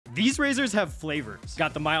These razors have flavors.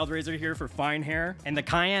 Got the mild razor here for fine hair, and the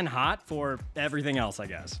cayenne hot for everything else, I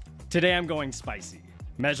guess. Today I'm going spicy.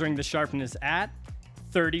 Measuring the sharpness at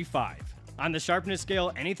 35. On the sharpness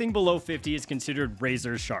scale, anything below 50 is considered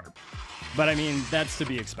razor sharp. But I mean, that's to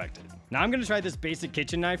be expected. Now I'm gonna try this basic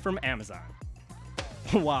kitchen knife from Amazon.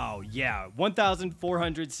 Wow, yeah,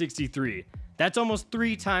 1,463. That's almost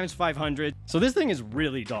 3 times 500. So this thing is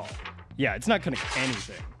really dull. Yeah, it's not cutting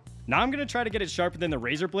anything. Now I'm gonna try to get it sharper than the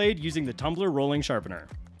razor blade using the Tumbler rolling sharpener.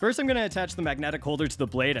 First, I'm gonna attach the magnetic holder to the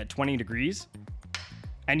blade at 20 degrees.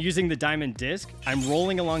 And using the diamond disc, I'm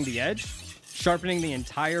rolling along the edge, sharpening the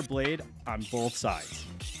entire blade on both sides.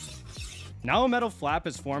 Now a metal flap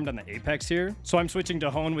is formed on the apex here, so I'm switching to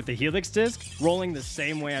hone with the helix disc, rolling the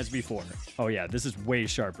same way as before. Oh yeah, this is way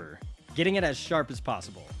sharper. Getting it as sharp as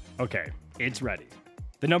possible. Okay, it's ready.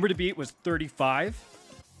 The number to beat was 35.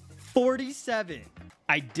 47.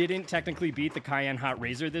 I didn't technically beat the Cayenne Hot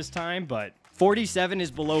Razor this time, but 47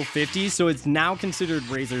 is below 50, so it's now considered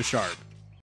razor sharp.